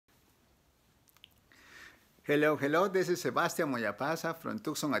Hello, hello. This is Sebastian Moyapasa from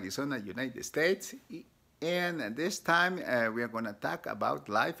Tucson, Arizona, United States. And this time we are going to talk about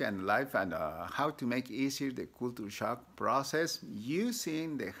life and how to make easier the culture shock process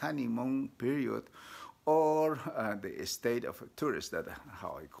using the honeymoon period or the state of a tourist, that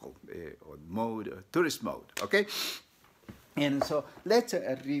how I call or mode, tourist mode. Okay, and so let's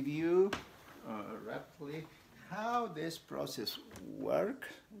review rapidly how this process work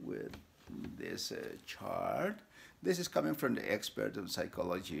with this chart. This is coming from the expert on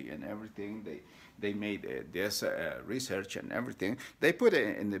psychology and everything. They made this research and everything. They put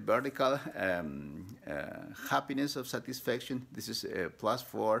it in the vertical happiness of satisfaction. This is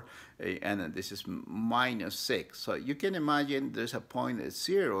 +4, and this is -6. So you can imagine there's a point at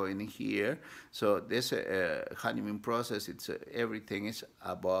 0 in here. So this honeymoon process, it's everything is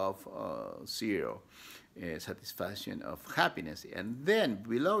above 0. Satisfaction of happiness, and then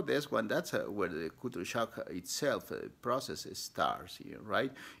below this one, that's where the culture shock itself process starts here,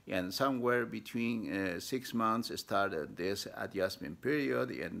 right? And somewhere between 6 months started this adjustment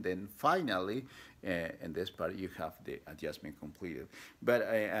period, and then finally in this part you have the adjustment completed. But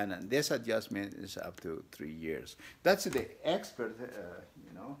and this adjustment is up to 3 years. That's the expert, the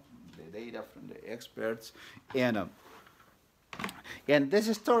data from the experts. And this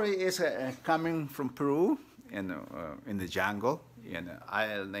story is coming from Peru in the jungle, and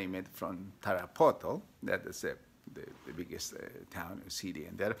I'll name it from Tarapoto. That is the biggest town, city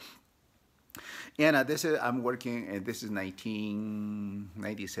in there. And this is, I'm working, and this is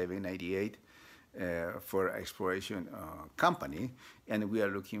 1997, 98, for exploration company, and we are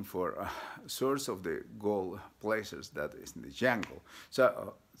looking for a source of the gold places that is in the jungle.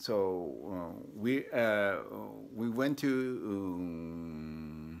 So we went to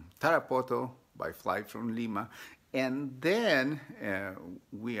Tarapoto by flight from Lima, and then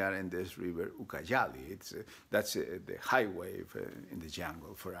we are in this river Ucayali. That's the highway in the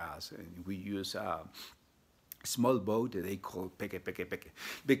jungle for us, and we use small boat that they call peke peke peke,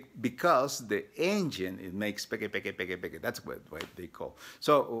 because the engine, it makes peke peke peke peke. That's what they call.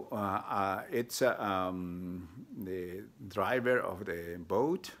 So it's the driver of the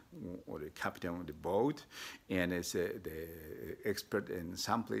boat or the captain of the boat, and it's the expert in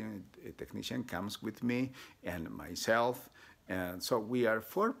sampling technician comes with me and myself. And so we are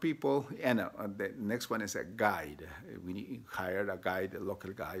 4 people, and the next one is a guide. We hired a guide, a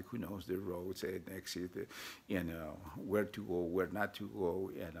local guy who knows the roads and exit, and where to go, where not to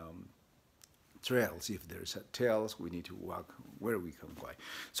go, and trails. If there's trails, we need to walk where we can go.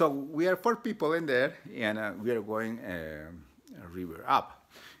 So we are 4 people in there, and we are going a river up.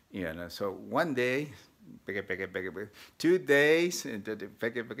 And so one day, 2 days, and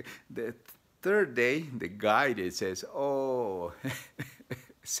the third day, the guide says, "Oh,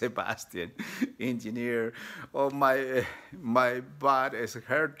 Sebastian, engineer, oh, my butt is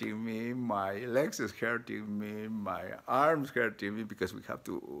hurting me, my legs is hurting me, my arms hurting me, because we have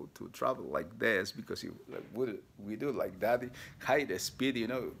to travel like this, because if we do like that, high the speed,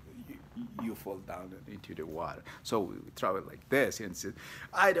 you fall down into the water. So we travel like this," and said,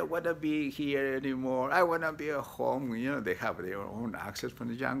 "I don't want to be here anymore. I want to be at home." They have their own access from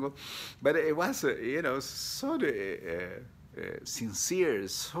the jungle, but it was, so sincere,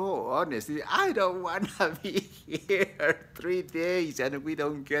 so honest. "I don't want to be here 3 days, and we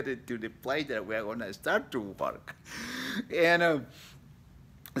don't get it to the place that we're going to start to work." And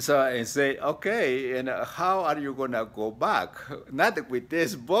so I say, "Okay, and how are you going to go back? Not with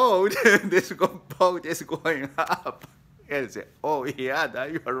this boat. This boat is going up." And I say, "Oh, yeah,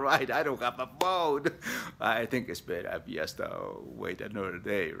 you are right. I don't have a boat. I think it's better just wait another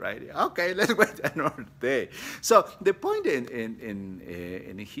day, right?" "Okay, let's wait another day." So the point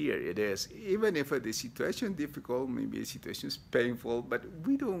in here it is, even if the situation is difficult, maybe the situation is painful, but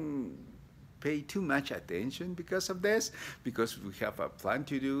we don't pay too much attention because of this, because we have a plan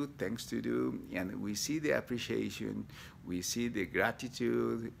to do, things to do, and we see the appreciation, we see the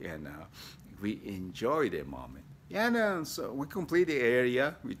gratitude, and we enjoy the moment. And so we complete the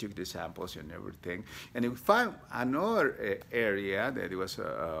area, we took the samples and everything, and we found another area that was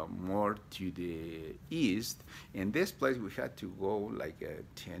more to the east. In this place, we had to go like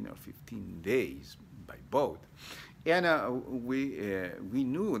 10 or 15 days by boat. And we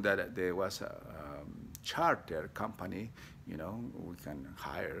knew that there was a charter company, we can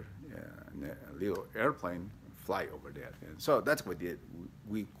hire a little airplane, fly over there. And so that's what we did.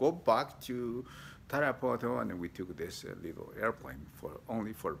 We go back to Tarapoto, and we took this little airplane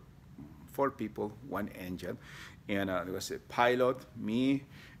only for 4 people, 1 engine. And there was a pilot, me,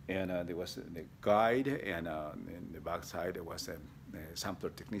 and there was the guide, and in the backside there was a sampler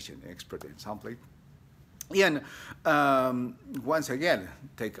technician, expert in sampling. And once again,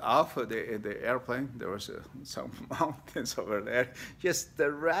 take off the airplane. There was some mountains over there. Just the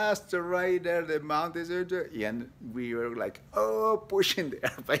rest right there, the mountains, and we were like, oh, pushing the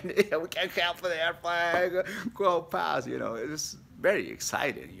airplane. We can't help the airplane go past. It was very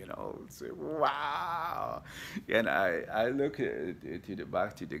exciting. It's, wow. And I look to the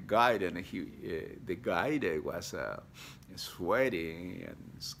back to the guide, and the guide was sweating and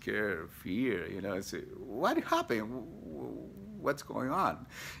scared, fear. It's, what happened? What's going on?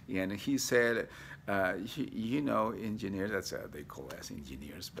 And he said, engineer, that's they call us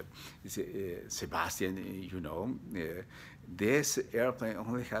engineers, but it's, Sebastian, this airplane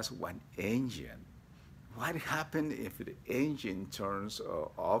only has one engine. What happened if the engine turns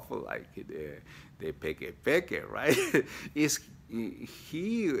off like the peque, right? Is the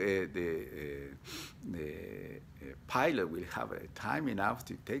pilot will have time enough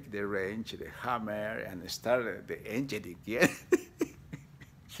to take the wrench, the hammer, and start the engine again.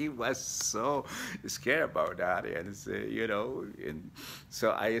 He was so scared about that, and and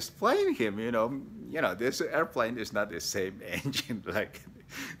so I explained him, this airplane is not the same engine like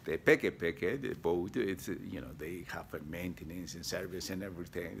the peque, the boat. It's they have a maintenance and service and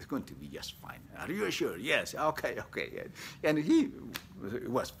everything. It's going to be just fine. Are you sure? Yes. Okay. And it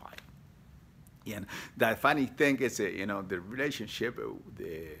was fine. And the funny thing is, the relationship,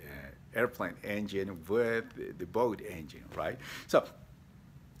 the airplane engine with the boat engine, right? So.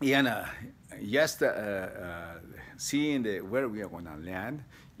 And just seeing where we are going to land,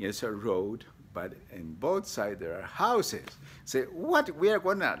 it's a road, but in both sides there are houses. Say, what, we are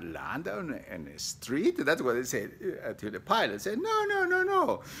going to land on a street? That's what they said to the pilot. Say,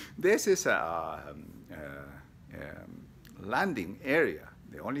 no. This is a landing area.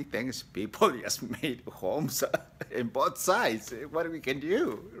 The only thing is people just made homes in both sides. What we can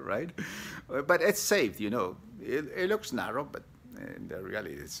do, right? But it's safe, It looks narrow, but and the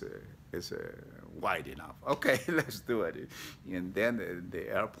reality is wide enough. Okay, let's do it. And then the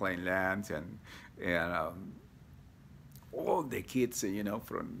airplane lands, and all the kids,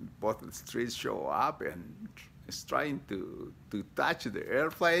 from both the streets show up and is trying to touch the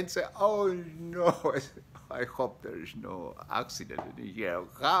airplane. Say, oh no! I hope there is no accident in the air.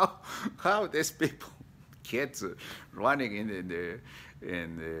 How these people, kids, running in the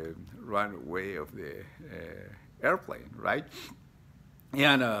runway of the airplane, right?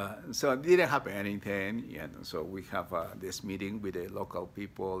 And so it didn't happen anything. And so we have this meeting with the local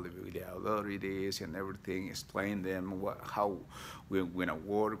people, with the authorities and everything, explain them how we're going to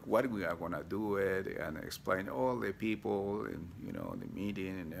work, what we are going to do it, and explain all the people and, the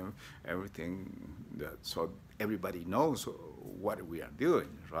meeting and everything, so everybody knows what we are doing,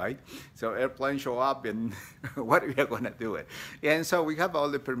 right? So airplanes show up and what we are going to do it. And so we have all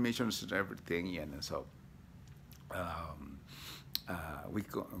the permissions and everything, and so we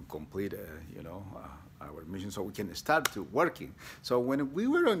complete, our mission, so we can start to working. So when we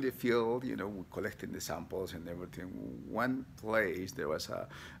were on the field, we collecting the samples and everything. One place there was a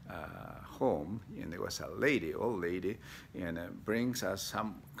home, and there was a lady, old lady, and brings us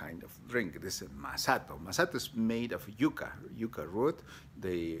some kind of drink. This is masato. Masato is made of yucca root.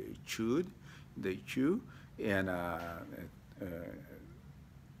 They chew, and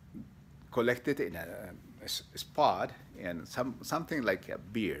collect it in a spot, and something like a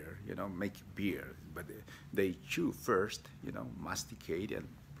beer, make beer, but they chew first, masticate and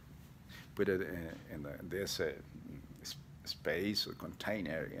put it in this space or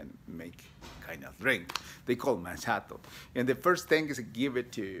container and make kind of drink. They call masato. And the first thing is give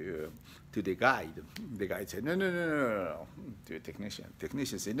it to the guide. The guide said, no. To the technician.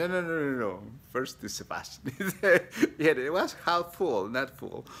 Technician said, no. First to Sebastian. Yeah, it was half full, not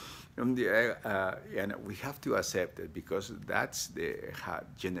full. And we have to accept it, because that's the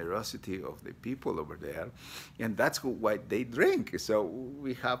generosity of the people over there, and that's what they drink. So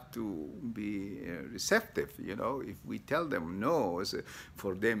we have to be receptive. If we tell them no,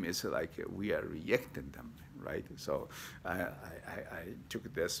 for them it's like we are rejecting them, right? So I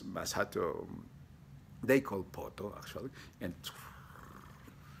took this masato, they call poto actually, and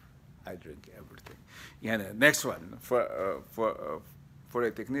I drink everything. And the next one for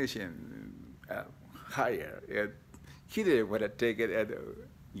a technician hire, and he didn't want to take it and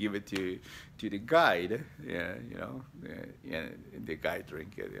give it to the guide, and the guide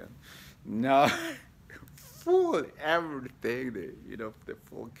drink it. Yeah. No, full everything, the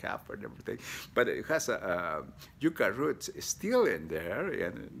full cap and everything, but it has a yucca roots still in there,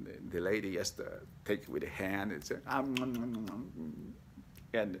 and the lady just take it with a hand and say,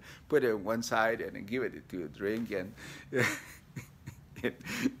 and put it on one side and give it to a drink, and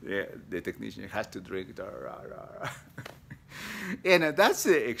The technician has to drink. And that's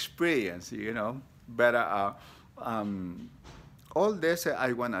the experience, you know. But all this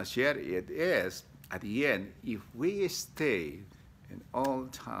I want to share it is, at the end, if we stay in all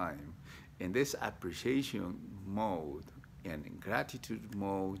time in this appreciation mode and in gratitude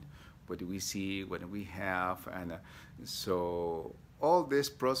mode, what we see, what we have, and so all this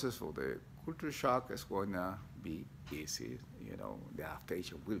process of the culture shock is going to be easy. You know, the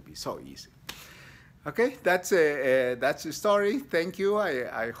adaptation will be so easy. Okay, that's the story. Thank you.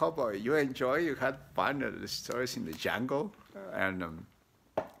 I hope you enjoy. You had fun at the stories in the jungle, and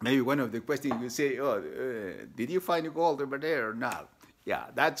maybe one of the questions you say, "Oh, did you find gold over there or not?" Yeah,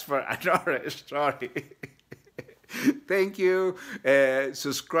 that's for another story. Thank you.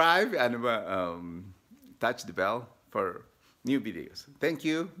 Subscribe and touch the bell for new videos. Thank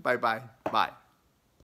you. Bye bye. Bye.